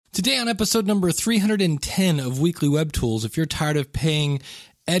Today on episode number 310 of Weekly Web Tools, if you're tired of paying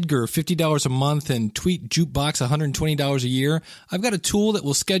Edgar $50 a month and Tweet Jukebox $120 a year, I've got a tool that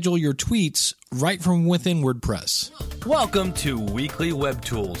will schedule your tweets right from within WordPress. Welcome to Weekly Web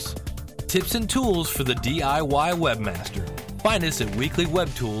Tools. Tips and tools for the DIY webmaster. Find us at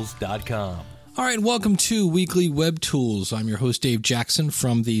weeklywebtools.com. All right, welcome to Weekly Web Tools. I'm your host, Dave Jackson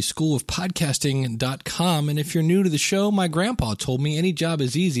from the School of Podcasting.com. And if you're new to the show, my grandpa told me any job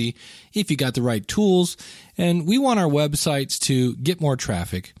is easy if you got the right tools. And we want our websites to get more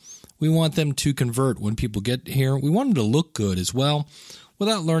traffic. We want them to convert when people get here. We want them to look good as well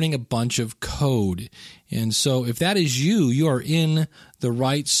without learning a bunch of code. And so if that is you, you are in the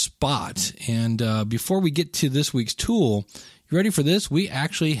right spot. And before we get to this week's tool, you ready for this? We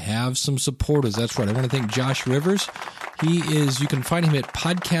actually have some supporters. That's right. I want to thank Josh Rivers. You can find him at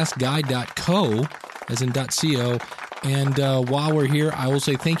podcastguy.co, as in .co. And while we're here, I will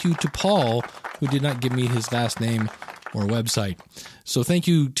say thank you to Paul, who did not give me his last name or website. So thank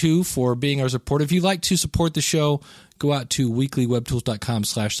you, too, for being our supporter. If you'd like to support the show, go out to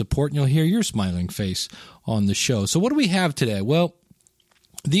weeklywebtools.com/support, and you'll hear your smiling face on the show. So what do we have today? Well,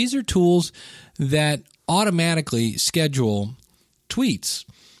 these are tools that automatically schedule tweets.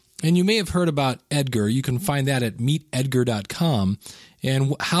 And you may have heard about Edgar. You can find that at meetedgar.com.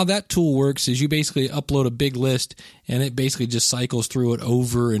 And how that tool works is you basically upload a big list, and it basically just cycles through it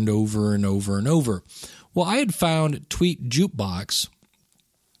over and over and over and over. Well, I had found Tweet Jukebox,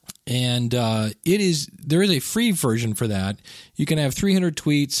 and there is a free version for that. You can have 300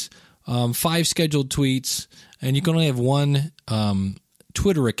 tweets, 5 scheduled tweets, and you can only have one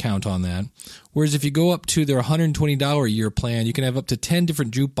Twitter account on that. Whereas if you go up to their $120 a year plan, you can have up to 10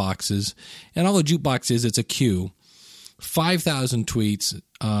 different jukeboxes. And all a jukebox is, it's a queue. 5,000 tweets,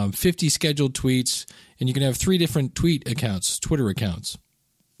 50 scheduled tweets, and you can have 3 different Twitter accounts.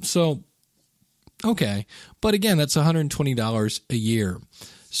 So, okay. But again, that's $120 a year.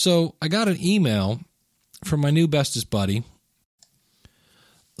 So I got an email from my new bestest buddy,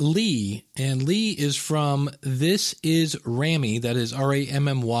 Lee, and Lee is from This Is Rammy, that is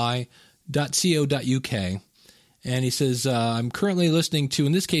RAMMY.co.uk, and he says, I'm currently listening to,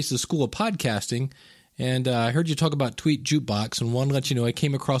 in this case, the School of Podcasting, and I heard you talk about Tweet Jukebox, and want to let you know I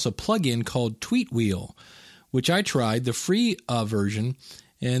came across a plugin called Tweet Wheel, which I tried, the free version,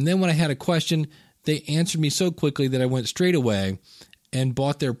 and then when I had a question, they answered me so quickly that I went straight away and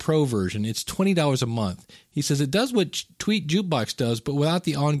bought their pro version. It's $20 a month. He says it does what Tweet Jukebox does, but without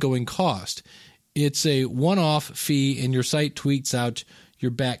the ongoing cost. It's a one-off fee, and your site tweets out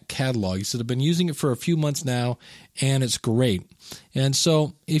your back catalog. He said, I've been using it for a few months now, and it's great. And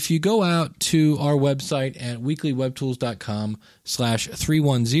so if you go out to our website at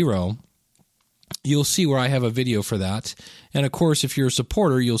weeklywebtools.com/310, you'll see where I have a video for that. And, of course, if you're a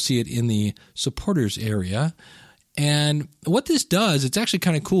supporter, you'll see it in the supporters area. And what this does, it's actually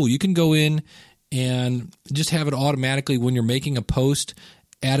kind of cool. You can go in and just have it automatically when you're making a post,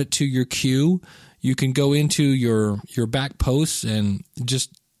 add it to your queue. You can go into your back posts and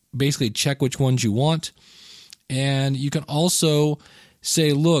just basically check which ones you want. And you can also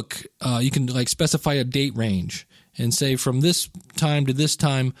say, look, you can like specify a date range and say from this time to this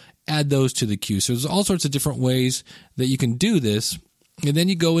time, add those to the queue. So there's all sorts of different ways that you can do this. And then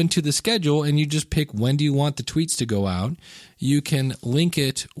you go into the schedule and you just pick when do you want the tweets to go out. You can link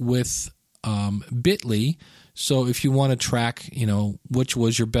it with Bitly. So if you want to track, which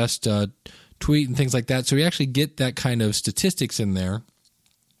was your best tweet and things like that. So you actually get that kind of statistics in there.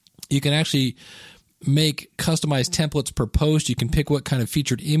 You can actually make customized templates per post. You can pick what kind of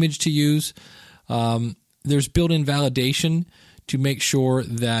featured image to use. There's built-in validation to make sure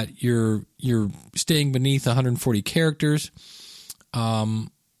that you're staying beneath 140 characters.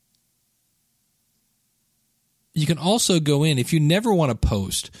 You can also go in, if you never want a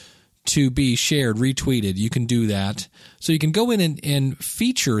post to be shared, retweeted, you can do that. So you can go in and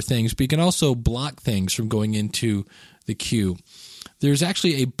feature things, but you can also block things from going into the queue. There's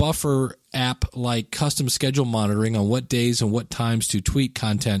actually a buffer app like custom schedule monitoring on what days and what times to tweet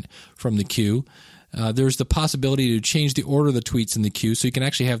content from the queue. There's the possibility to change the order of the tweets in the queue, so you can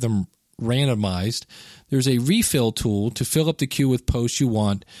actually have them randomized. There's a refill tool to fill up the queue with posts you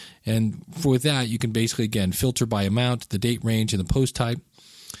want, and with that, you can basically, again, filter by amount, the date range, and the post type.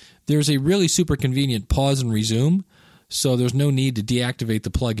 There's a really super convenient pause and resume, so there's no need to deactivate the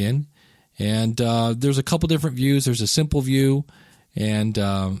plugin. And there's a couple different views. There's a simple view, and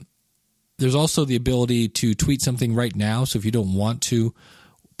there's also the ability to tweet something right now, so if you don't want to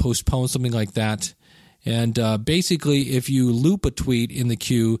postpone something like that. And basically, if you loop a tweet in the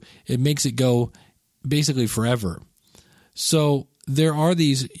queue, it makes it go basically forever. So there are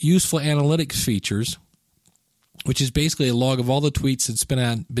these useful analytics features, which is basically a log of all the tweets that's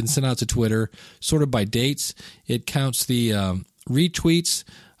been sent out to Twitter, sorted by dates. It counts the retweets,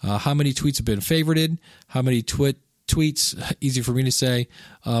 how many tweets have been favorited, how many tweets, easy for me to say,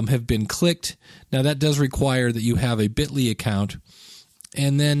 have been clicked. Now, that does require that you have a Bitly account.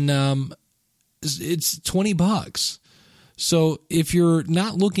 And then it's $20. So if you're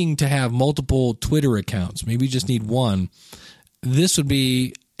not looking to have multiple Twitter accounts, maybe you just need one, this would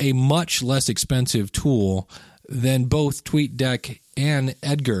be a much less expensive tool than both TweetDeck and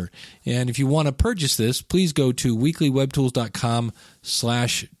Edgar. And if you want to purchase this, please go to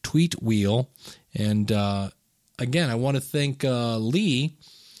weeklywebtools.com/tweetwheel. And again, I want to thank Lee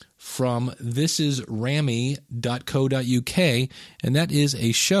from thisisrammy.co.uk, and that is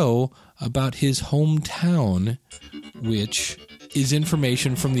a show about his hometown, which is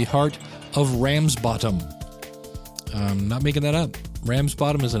information from the heart of Ramsbottom. I'm not making that up.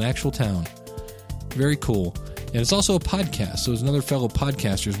 Ramsbottom is an actual town. Very cool. And it's also a podcast, so it's another fellow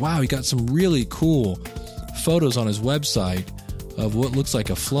podcasters. Wow, he got some really cool photos on his website of what looks like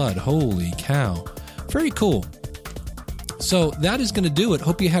a flood. Holy cow. Very cool. So that is going to do it.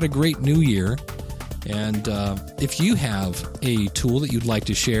 Hope you had a great new year. And if you have a tool that you'd like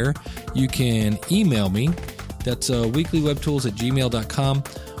to share, you can email me. That's weeklywebtools@gmail.com.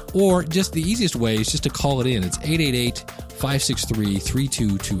 Or just the easiest way is just to call it in. It's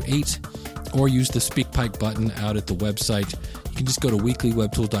 888-563-3228. Or use the SpeakPipe button out at the website. You can just go to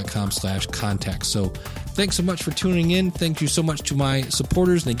weeklywebtools.com/contact. So thanks so much for tuning in. Thank you so much to my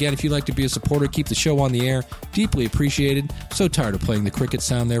supporters. And again, if you'd like to be a supporter, keep the show on the air. Deeply appreciated. So tired of playing the cricket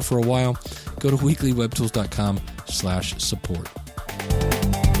sound there for a while. Go to weeklywebtools.com/support.